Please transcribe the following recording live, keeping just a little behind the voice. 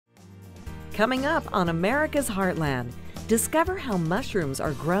Coming up on America's Heartland, discover how mushrooms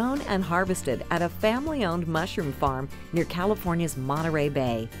are grown and harvested at a family-owned mushroom farm near California's Monterey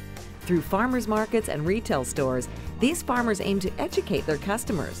Bay. Through farmers markets and retail stores, these farmers aim to educate their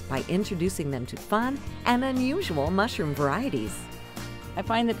customers by introducing them to fun and unusual mushroom varieties. I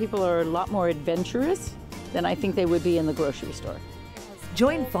find that people are a lot more adventurous than I think they would be in the grocery store.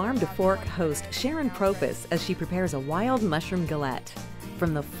 Join Farm to Fork host Sharon Propus as she prepares a wild mushroom galette.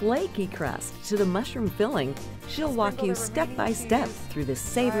 From the flaky crust to the mushroom filling, she'll walk you step by step through this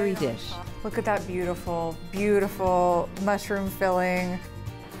savory dish. Look at that beautiful, beautiful mushroom filling.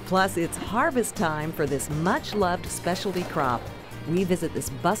 Plus, it's harvest time for this much-loved specialty crop. We visit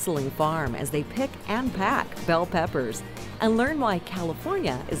this bustling farm as they pick and pack bell peppers and learn why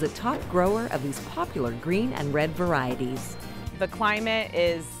California is a top grower of these popular green and red varieties. The climate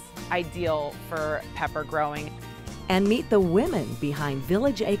is ideal for pepper growing. And meet the women behind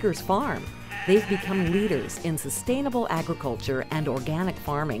Village Acres Farm. They've become leaders in sustainable agriculture and organic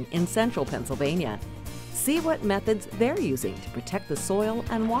farming in central Pennsylvania. See what methods they're using to protect the soil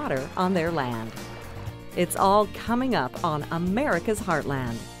and water on their land. It's all coming up on America's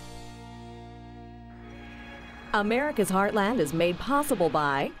Heartland. America's Heartland is made possible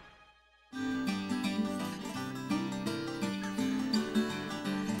by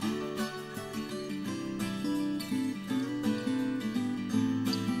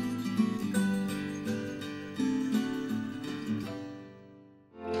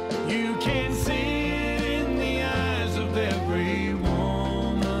You can see it in the eyes of every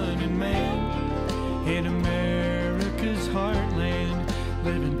woman and man in America's heartland,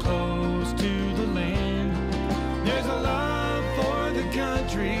 living close to the land. There's a love for the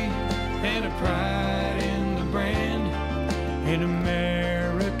country and a pride in the brand. In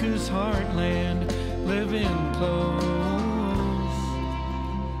America's heartland, living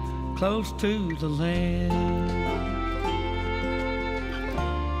close to the land.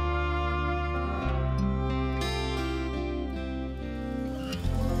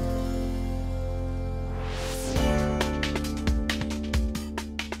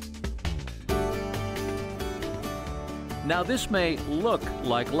 Now this may look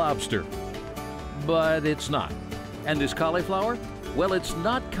like lobster, but it's not. And this cauliflower? Well, it's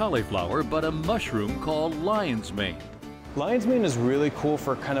not cauliflower, but a mushroom called lion's mane. Lion's mane is really cool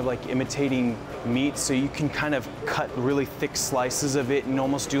for kind of like imitating meat, so you can kind of cut really thick slices of it and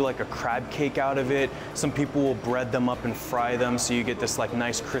almost do like a crab cake out of it. Some people will bread them up and fry them so you get this like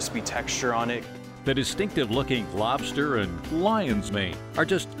nice crispy texture on it. The distinctive-looking lobster and lion's mane are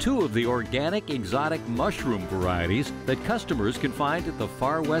just two of the organic exotic mushroom varieties that customers can find at the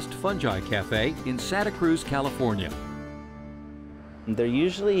Far West Fungi Cafe in Santa Cruz, California. They're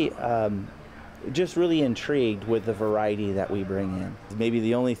usually just really intrigued with the variety that we bring in. Maybe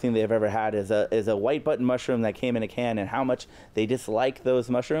the only thing they've ever had is a white button mushroom that came in a can, and how much they dislike those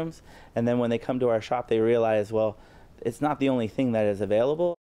mushrooms. And then when they come to our shop, they realize, well, it's not the only thing that is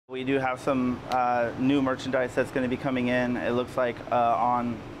available. We do have some new merchandise that's going to be coming in. It looks like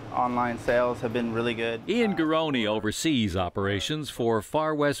online sales have been really good. Ian Garoni oversees operations for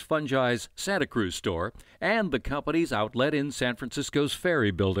Far West Fungi's Santa Cruz store and the company's outlet in San Francisco's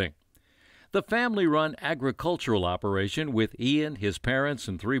Ferry Building. The family-run agricultural operation with Ian, his parents,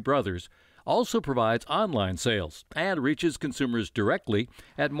 and 3 brothers also provides online sales and reaches consumers directly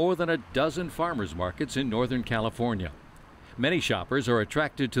at more than a dozen farmers markets in Northern California. Many shoppers are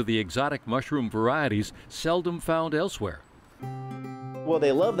attracted to the exotic mushroom varieties seldom found elsewhere. Well,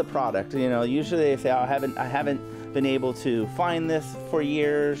 they love the product. You know, usually they say, oh, I haven't been able to find this for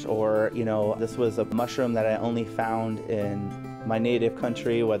years, or, you know, this was a mushroom that I only found in my native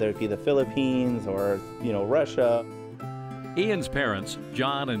country, whether it be the Philippines or, you know, Russia. Ian's parents,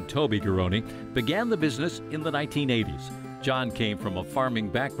 John and Toby Garoni, began the business in the 1980s. John came from a farming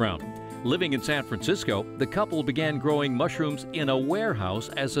background. Living in San Francisco, the couple began growing mushrooms in a warehouse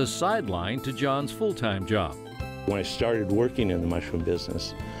as a sideline to John's full-time job. When I started working in the mushroom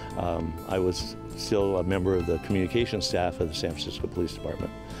business, I was still a member of the communications staff of the San Francisco Police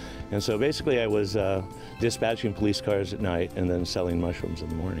Department. And so basically I was dispatching police cars at night and then selling mushrooms in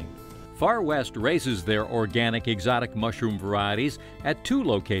the morning. Far West raises their organic exotic mushroom varieties at 2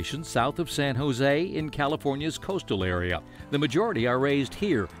 locations south of San Jose in California's coastal area. The majority are raised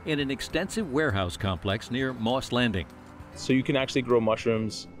here in an extensive warehouse complex near Moss Landing. So you can actually grow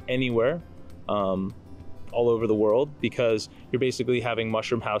mushrooms anywhere, all over the world, because you're basically having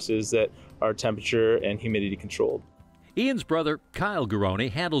mushroom houses that are temperature and humidity controlled. Ian's brother, Kyle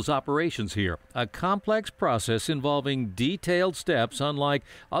Garoni, handles operations here, a complex process involving detailed steps unlike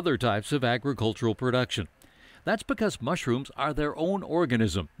other types of agricultural production. That's because mushrooms are their own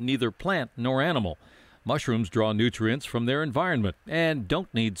organism, neither plant nor animal. Mushrooms draw nutrients from their environment and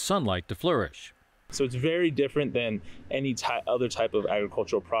don't need sunlight to flourish. So it's very different than any other type of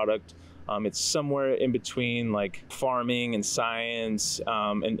agricultural product. It's somewhere in between like farming and science,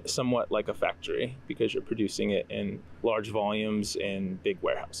 and somewhat like a factory because you're producing it in large volumes in big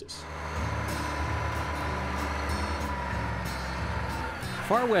warehouses.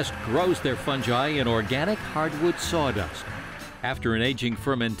 Far West grows their fungi in organic hardwood sawdust. After an aging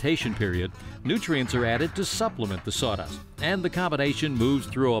fermentation period, nutrients are added to supplement the sawdust, and the combination moves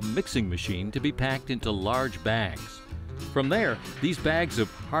through a mixing machine to be packed into large bags. From there, these bags of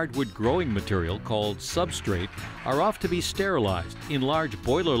hardwood growing material called substrate are off to be sterilized in large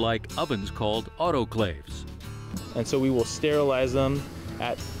boiler-like ovens called autoclaves. And so we will sterilize them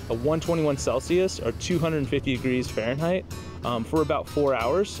at a 121 Celsius or 250 degrees Fahrenheit for about 4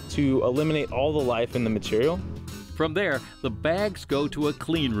 hours to eliminate all the life in the material. From there, the bags go to a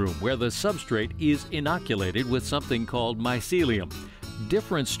clean room where the substrate is inoculated with something called mycelium,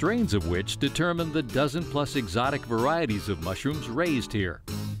 different strains of which determine the dozen-plus exotic varieties of mushrooms raised here.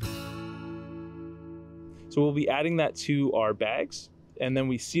 So we'll be adding that to our bags, and then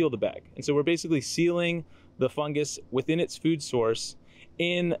we seal the bag. And so we're basically sealing the fungus within its food source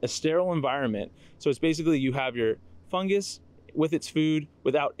in a sterile environment. So it's basically you have your fungus with its food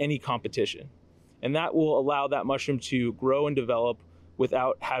without any competition. And that will allow that mushroom to grow and develop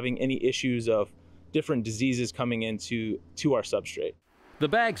without having any issues of different diseases coming into our substrate. The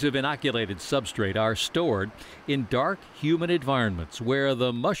bags of inoculated substrate are stored in dark, humid environments where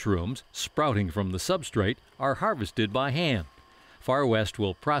the mushrooms sprouting from the substrate are harvested by hand. Far West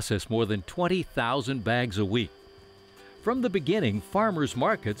will process more than 20,000 bags a week. From the beginning, farmers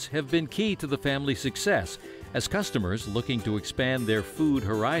markets have been key to the family's success as customers looking to expand their food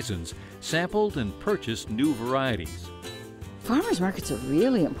horizons sampled and purchased new varieties. Farmers markets are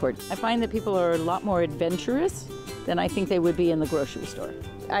really important. I find that people are a lot more adventurous than I think they would be in the grocery store.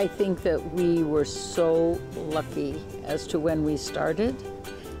 I think that we were so lucky as to when we started,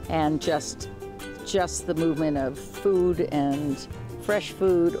 and just the movement of food and fresh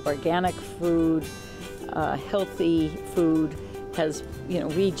food, organic food, healthy food has,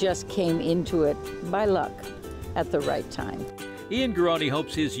 we just came into it by luck at the right time. Ian Garoni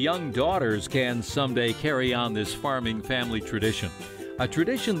hopes his young daughters can someday carry on this farming family tradition, a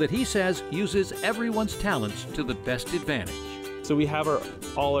tradition that he says uses everyone's talents to the best advantage. So we have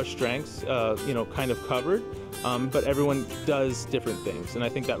all our strengths, kind of covered, but everyone does different things, and I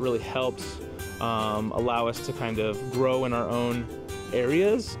think that really helps allow us to kind of grow in our own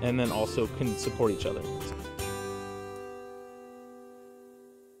areas and then also can support each other.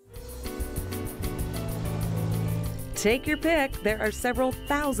 Take your pick. There are several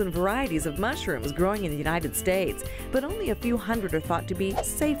thousand varieties of mushrooms growing in the United States, but only a few hundred are thought to be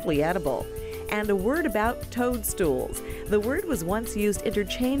safely edible. And a word about toadstools. The word was once used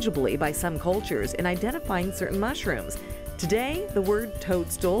interchangeably by some cultures in identifying certain mushrooms. Today, the word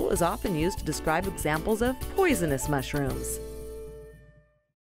toadstool is often used to describe examples of poisonous mushrooms.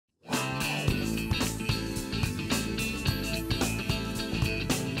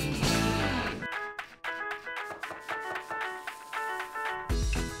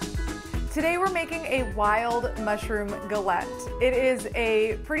 Today we're making a wild mushroom galette. It is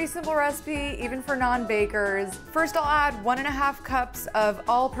a pretty simple recipe, even for non-bakers. First I'll add 1.5 cups of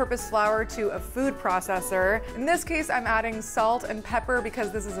all-purpose flour to a food processor. In this case, I'm adding salt and pepper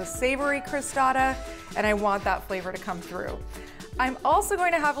because this is a savory crostata and I want that flavor to come through. I'm also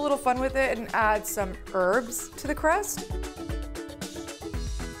going to have a little fun with it and add some herbs to the crust.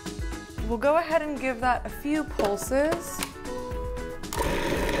 We'll go ahead and give that a few pulses.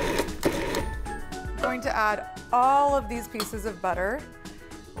 I'm going to add all of these pieces of butter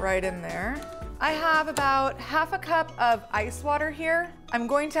right in there. I have about 1/2 cup of ice water here. I'm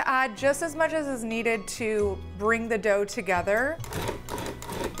going to add just as much as is needed to bring the dough together.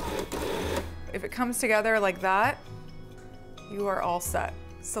 If it comes together like that, you are all set.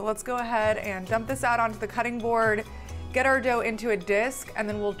 So let's go ahead and dump this out onto the cutting board, get our dough into a disc, and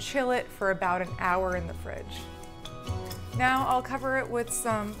then we'll chill it for about an hour in the fridge. Now I'll cover it with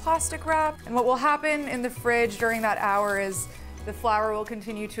some plastic wrap, and what will happen in the fridge during that hour is the flour will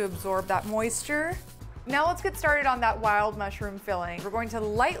continue to absorb that moisture. Now let's get started on that wild mushroom filling. We're going to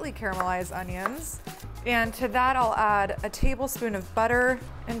lightly caramelize onions, and to that I'll add a tablespoon of butter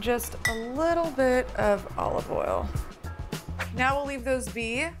and just a little bit of olive oil. Now we'll leave those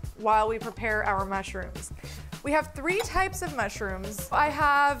be while we prepare our mushrooms. We have 3 types of mushrooms. I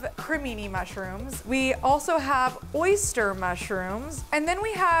have cremini mushrooms. We also have oyster mushrooms. And then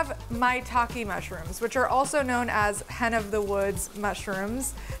we have maitake mushrooms, which are also known as hen of the woods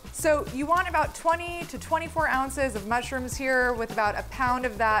mushrooms. So you want about 20 to 24 ounces of mushrooms here, with about a pound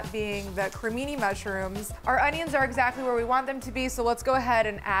of that being the cremini mushrooms. Our onions are exactly where we want them to be, so let's go ahead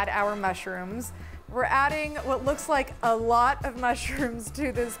and add our mushrooms. We're adding what looks like a lot of mushrooms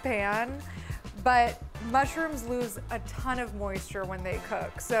to this pan, but mushrooms lose a ton of moisture when they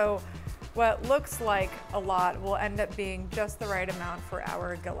cook. So what looks like a lot will end up being just the right amount for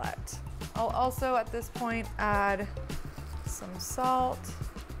our galette. I'll also at this point add some salt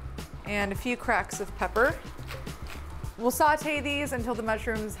and a few cracks of pepper. We'll saute these until the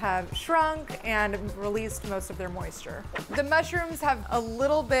mushrooms have shrunk and released most of their moisture. The mushrooms have a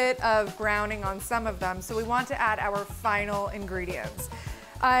little bit of browning on some of them, so we want to add our final ingredients.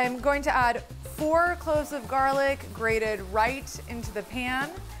 I'm going to add 4 cloves of garlic grated right into the pan.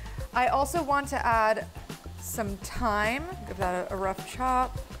 I also want to add some thyme, give that a rough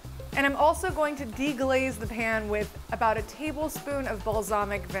chop. And I'm also going to deglaze the pan with about a tablespoon of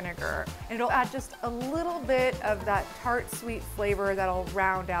balsamic vinegar. And it'll add just a little bit of that tart sweet flavor that'll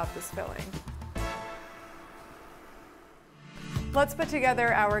round out this filling. Let's put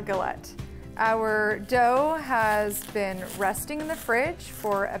together our galette. Our dough has been resting in the fridge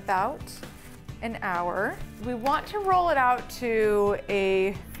for about an hour. We want to roll it out to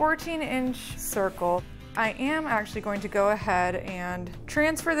a 14-inch circle. I am actually going to go ahead and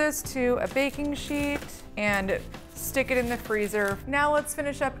transfer this to a baking sheet and stick it in the freezer. Now let's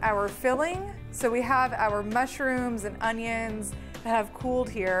finish up our filling. So we have our mushrooms and onions that have cooled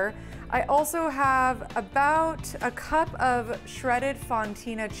here. I also have about a cup of shredded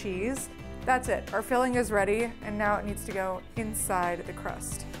fontina cheese. That's it, our filling is ready, and now it needs to go inside the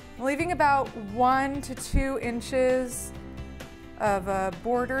crust. I'm leaving about 1 to 2 inches of a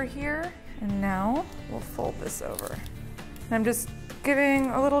border here. And now we'll fold this over. And I'm just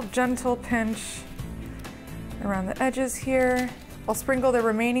giving a little gentle pinch around the edges here. I'll sprinkle the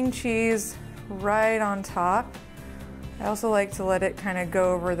remaining cheese right on top. I also like to let it kind of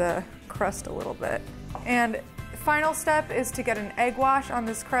go over the crust a little bit. And the final step is to get an egg wash on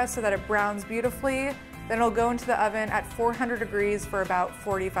this crust so that it browns beautifully. Then it'll go into the oven at 400 degrees for about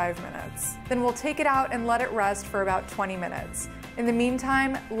 45 minutes. Then we'll take it out and let it rest for about 20 minutes. In the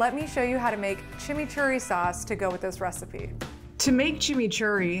meantime, let me show you how to make chimichurri sauce to go with this recipe. To make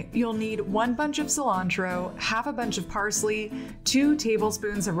chimichurri, you'll need 1 bunch of cilantro, half a bunch of parsley, 2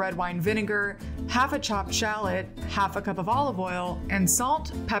 tablespoons of red wine vinegar, half a chopped shallot, half a cup of olive oil, and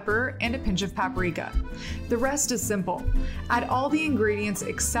salt, pepper, and a pinch of paprika. The rest is simple. Add all the ingredients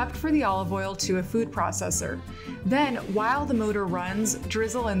except for the olive oil to a food processor. Then, while the motor runs,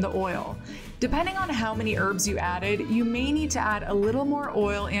 drizzle in the oil. Depending on how many herbs you added, you may need to add a little more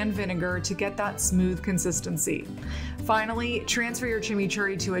oil and vinegar to get that smooth consistency. Finally, transfer your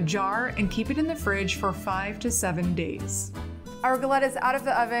chimichurri to a jar and keep it in the fridge for 5 to 7 days. Our galette is out of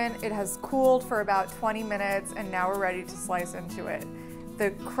the oven. It has cooled for about 20 minutes, and now we're ready to slice into it.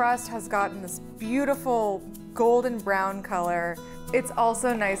 The crust has gotten this beautiful golden brown color. It's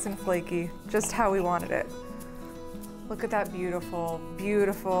also nice and flaky, just how we wanted it. Look at that beautiful,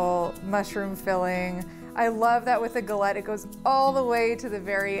 beautiful mushroom filling. I love that with the galette, it goes all the way to the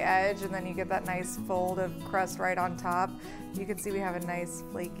very edge, and then you get that nice fold of crust right on top. You can see we have a nice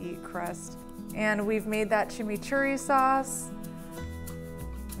flaky crust. And we've made that chimichurri sauce.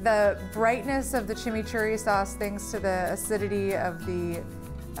 The brightness of the chimichurri sauce, thanks to the acidity of the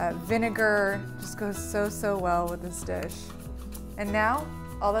vinegar, just goes so well with this dish. And now,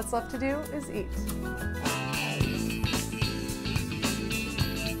 all that's left to do is eat.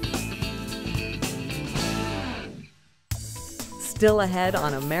 Still ahead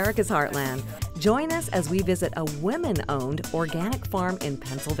on America's Heartland. Join us as we visit a women-owned organic farm in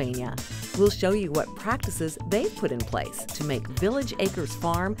Pennsylvania. We'll show you what practices they've put in place to make Village Acres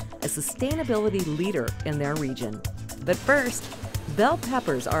Farm a sustainability leader in their region. But first, bell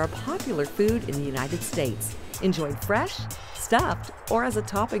peppers are a popular food in the United States, enjoyed fresh, stuffed, or as a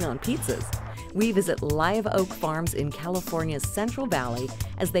topping on pizzas. We visit Live Oak Farms in California's Central Valley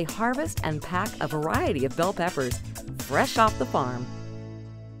as they harvest and pack a variety of bell peppers fresh off the farm.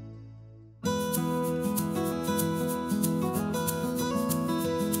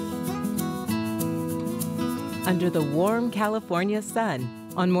 Under the warm California sun,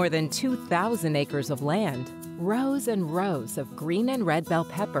 on more than 2,000 acres of land, rows and rows of green and red bell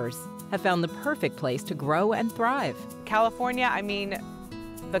peppers have found the perfect place to grow and thrive. California, I mean,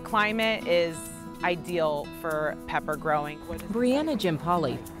 the climate is ideal for pepper growing. Brianna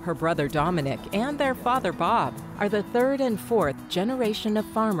Gimpoli, her brother Dominic, and their father Bob are the third and fourth generation of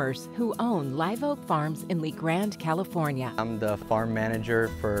farmers who own Live Oak Farms in Lee Grande, California. I'm the farm manager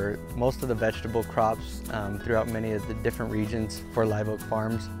for most of the vegetable crops throughout many of the different regions for Live Oak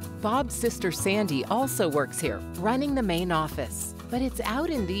Farms. Bob's sister Sandy also works here, running the main office. But it's out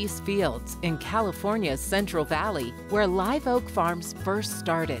in these fields in California's Central Valley where Live Oak Farms first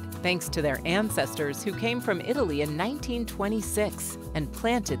started, thanks to their ancestors who came from Italy in 1926 and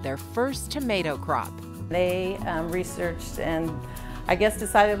planted their first tomato crop. They researched and I guess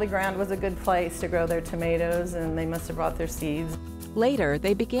decided Lee Grande was a good place to grow their tomatoes, and they must have brought their seeds. Later,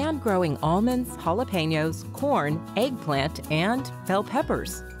 they began growing almonds, jalapenos, corn, eggplant, and bell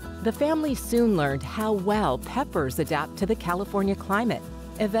peppers. The family soon learned how well peppers adapt to the California climate.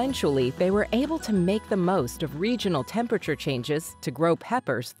 Eventually, they were able to make the most of regional temperature changes to grow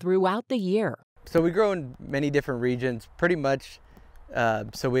peppers throughout the year. So we grow in many different regions, pretty much,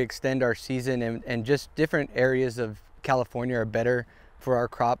 so we extend our season, and just different areas of California are better for our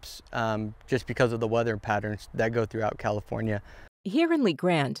crops just because of the weather patterns that go throughout California. Here in Lee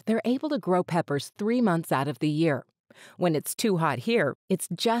Grande, they're able to grow peppers 3 months out of the year. When it's too hot here, it's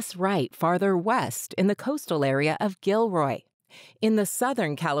just right farther west in the coastal area of Gilroy. In the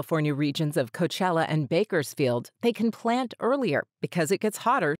southern California regions of Coachella and Bakersfield, they can plant earlier because it gets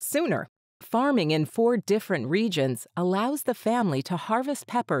hotter sooner. Farming in 4 different regions allows the family to harvest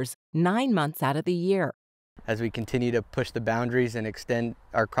peppers 9 months out of the year. As we continue to push the boundaries and extend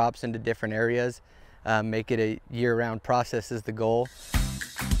our crops into different areas, make it a year-round process is the goal.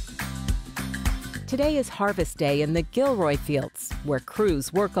 Today is harvest day in the Gilroy fields, where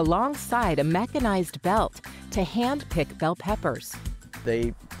crews work alongside a mechanized belt to hand-pick bell peppers.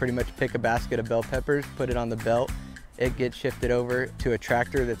 They pretty much pick a basket of bell peppers, put it on the belt. It gets shifted over to a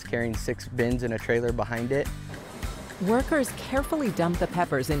tractor that's carrying 6 bins and a trailer behind it. Workers carefully dump the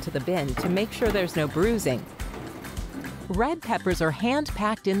peppers into the bin to make sure there's no bruising. Red peppers are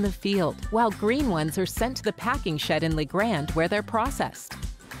hand-packed in the field, while green ones are sent to the packing shed in Lee Grande where they're processed.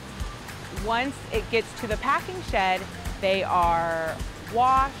 Once it gets to the packing shed, they are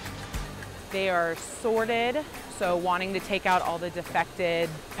washed, they are sorted, so wanting to take out all the defected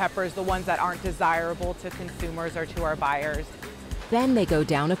peppers, the ones that aren't desirable to consumers or to our buyers. Then they go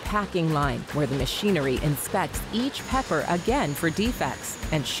down a packing line where the machinery inspects each pepper again for defects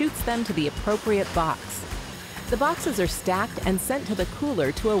and shoots them to the appropriate box. The boxes are stacked and sent to the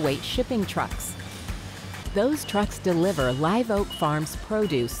cooler to await shipping trucks. Those trucks deliver Live Oak Farms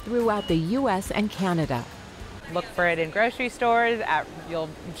produce throughout the U.S. and Canada. Look for it in grocery stores. I'm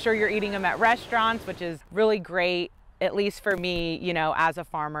sure you're eating them at restaurants, which is really great, at least for me, you know, as a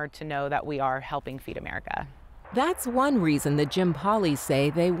farmer, to know that we are helping feed America. That's one reason the Gimpolis say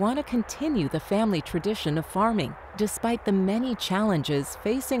they want to continue the family tradition of farming, despite the many challenges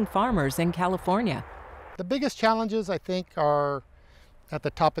facing farmers in California. The biggest challenges, I think, are at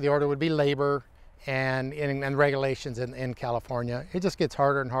the top of the order would be labor and regulations in California. It just gets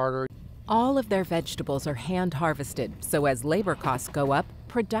harder and harder. All of their vegetables are hand harvested, so as labor costs go up,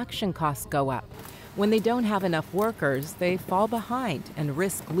 production costs go up. When they don't have enough workers, they fall behind and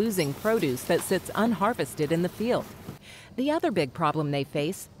risk losing produce that sits unharvested in the field. The other big problem they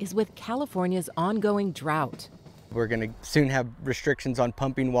face is with California's ongoing drought. We're going to soon have restrictions on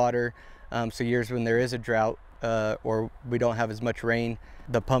pumping water, so years when there is a drought or we don't have as much rain,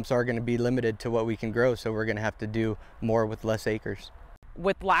 the pumps are going to be limited to what we can grow, so we're going to have to do more with less acres.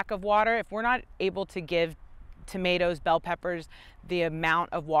 With lack of water, if we're not able to give tomatoes, bell peppers, the amount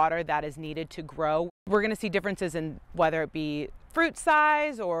of water that is needed to grow, we're going to see differences in whether it be fruit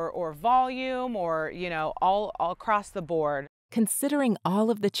size or volume or, you know, all across the board. Considering all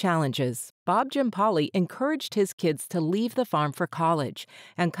of the challenges, Bob Gimpoli encouraged his kids to leave the farm for college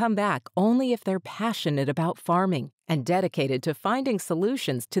and come back only if they're passionate about farming and dedicated to finding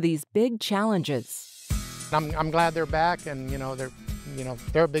solutions to these big challenges. I'm glad they're back, and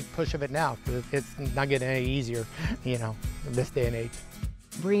they're a big push of it now. It's not getting any easier, in this day and age.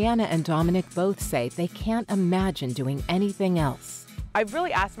 Brianna and Dominic both say they can't imagine doing anything else. I've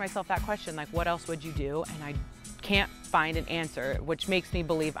really asked myself that question, like, what else would you do? And I can't find an answer, which makes me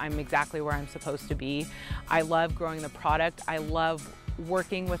believe I'm exactly where I'm supposed to be. I love growing the product. I love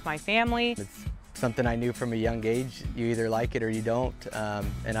working with my family. It's something I knew from a young age. You either like it or you don't,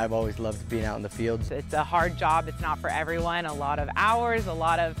 and I've always loved being out in the fields. It's a hard job. It's not for everyone. A lot of hours, a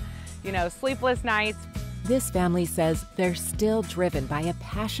lot of, sleepless nights. This family says they're still driven by a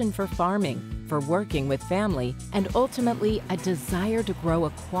passion for farming, for working with family, and ultimately a desire to grow a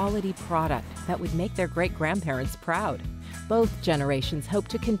quality product that would make their great-grandparents proud. Both generations hope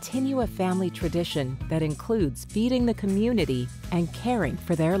to continue a family tradition that includes feeding the community and caring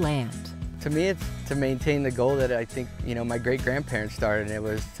for their land. To me, it's to maintain the goal that I think, my great-grandparents started, and it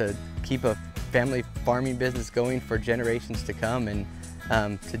was to keep a family farming business going for generations to come, and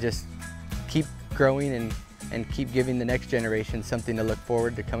to just keep growing and keep giving the next generation something to look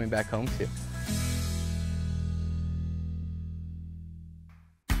forward to coming back home to.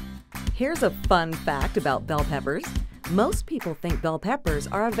 Here's a fun fact about bell peppers. Most people think bell peppers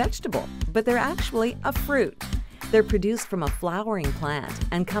are a vegetable, but they're actually a fruit. They're produced from a flowering plant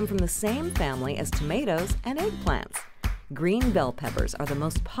and come from the same family as tomatoes and eggplants. Green bell peppers are the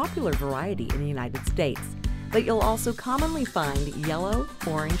most popular variety in the United States, but you'll also commonly find yellow,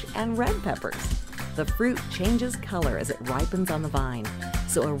 orange, and red peppers. The fruit changes color as it ripens on the vine,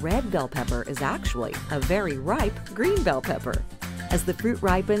 so a red bell pepper is actually a very ripe green bell pepper. As the fruit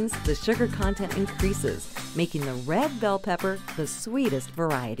ripens, the sugar content increases, making the red bell pepper the sweetest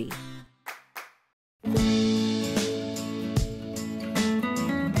variety.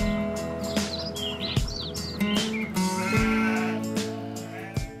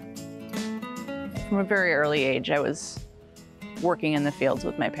 From a very early age, I was working in the fields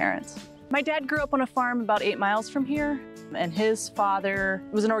with my parents. My dad grew up on a farm about 8 miles from here, and his father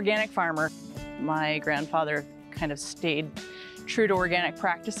was an organic farmer. My grandfather kind of stayed true to organic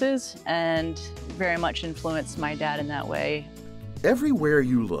practices and very much influenced my dad in that way. Everywhere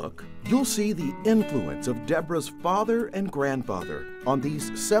you look, you'll see the influence of Deborah's father and grandfather on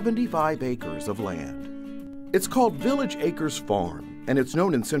these 75 acres of land. It's called Village Acres Farm, and it's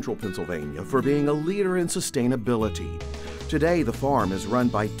known in central Pennsylvania for being a leader in sustainability. Today, the farm is run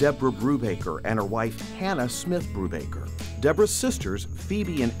by Deborah Brubaker and her wife, Hannah Smith Brubaker. Deborah's sisters,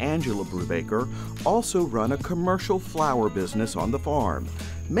 Phoebe and Angela Brubaker, also run a commercial flower business on the farm,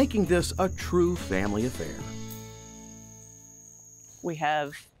 making this a true family affair. We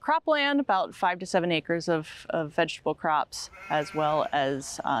have cropland, about 5 to 7 acres of vegetable crops, as well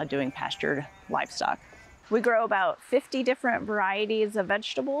as doing pastured livestock. We grow about 50 different varieties of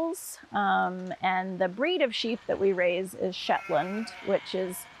vegetables, and the breed of sheep that we raise is Shetland, which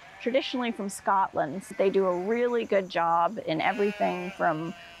is traditionally from Scotland. They do a really good job in everything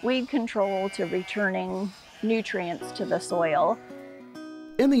from weed control to returning nutrients to the soil.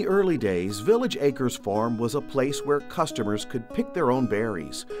 In the early days, Village Acres Farm was a place where customers could pick their own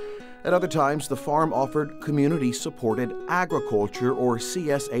berries. At other times, the farm offered community-supported agriculture or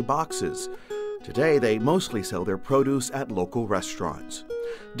CSA boxes. Today, they mostly sell their produce at local restaurants.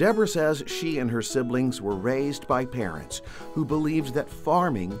 Deborah says she and her siblings were raised by parents who believed that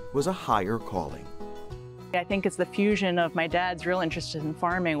farming was a higher calling. I think it's the fusion of my dad's real interest in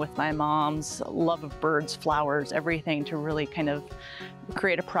farming with my mom's love of birds, flowers, everything to really kind of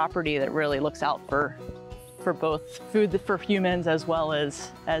create a property that really looks out for both food for humans as well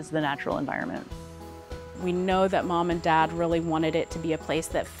as the natural environment. We know that Mom and Dad really wanted it to be a place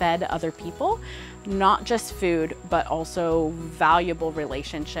that fed other people, not just food, but also valuable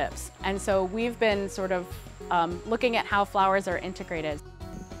relationships. And so we've been sort of looking at how flowers are integrated.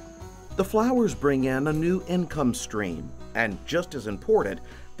 The flowers bring in a new income stream, and just as important,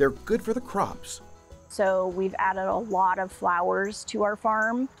 they're good for the crops. So we've added a lot of flowers to our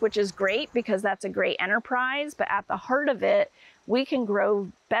farm, which is great because that's a great enterprise, but at the heart of it, we can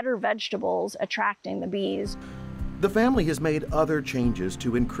grow better vegetables, attracting the bees. The family has made other changes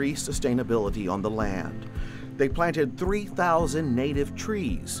to increase sustainability on the land. They planted 3,000 native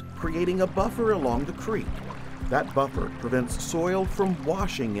trees, creating a buffer along the creek. That buffer prevents soil from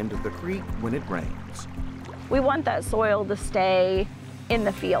washing into the creek when it rains. We want that soil to stay in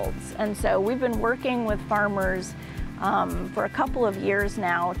the fields, and so we've been working with farmers for a couple of years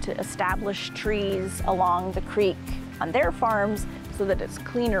now to establish trees along the creek on their farms so that it's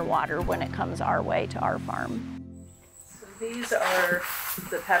cleaner water when it comes our way to our farm. So these are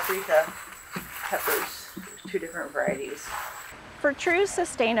the paprika peppers, 2 different varieties. For true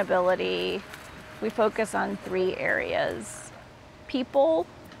sustainability, we focus on 3 areas: people,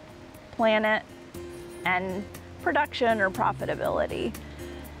 planet, and production or profitability.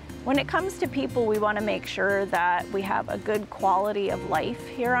 When it comes to people, we want to make sure that we have a good quality of life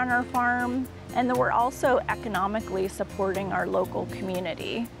here on our farm, and that we're also economically supporting our local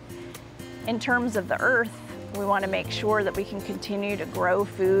community. In terms of the earth, we want to make sure that we can continue to grow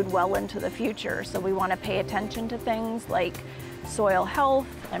food well into the future. So we want to pay attention to things like soil health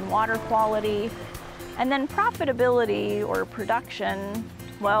and water quality. And then profitability or production,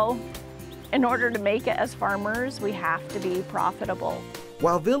 well, in order to make it as farmers, we have to be profitable.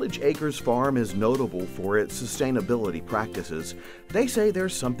 While Village Acres Farm is notable for its sustainability practices, they say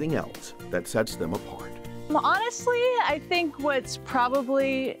there's something else that sets them apart. Honestly, I think what's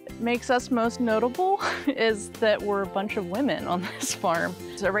probably makes us most notable is that we're a bunch of women on this farm.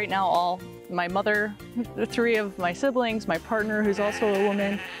 So right now, my mother, 3 of my siblings, my partner, who's also a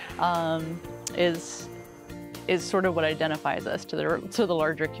woman, is sort of what identifies us to the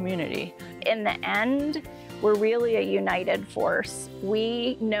larger community. In the end, we're really a united force.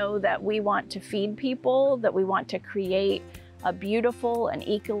 We know that we want to feed people, that we want to create a beautiful and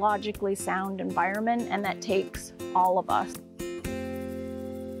ecologically sound environment, and that takes all of us.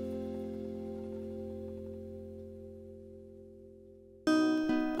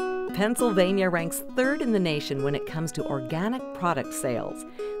 Pennsylvania ranks 3rd in the nation when it comes to organic product sales.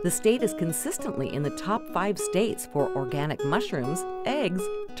 The state is consistently in the top 5 states for organic mushrooms, eggs,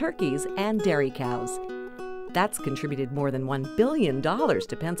 turkeys, and dairy cows. That's contributed more than $1 billion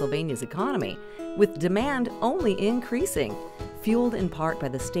to Pennsylvania's economy, with demand only increasing, fueled in part by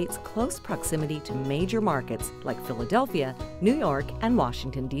the state's close proximity to major markets like Philadelphia, New York, and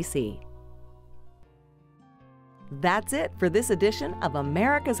Washington, D.C. That's it for this edition of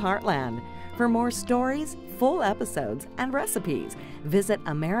America's Heartland. For more stories, full episodes, and recipes, visit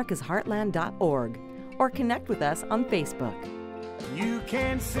americasheartland.org or connect with us on Facebook. You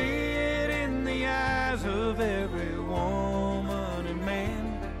can see it in the eyes of every woman and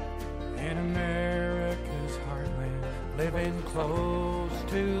man in America's heartland, living close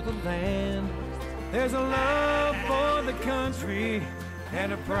to the land. There's a love for the country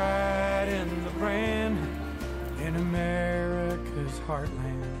and a pride in the brand in America's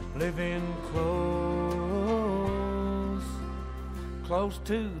heartland, living close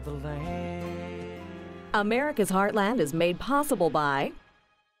to the land. America's Heartland is made possible by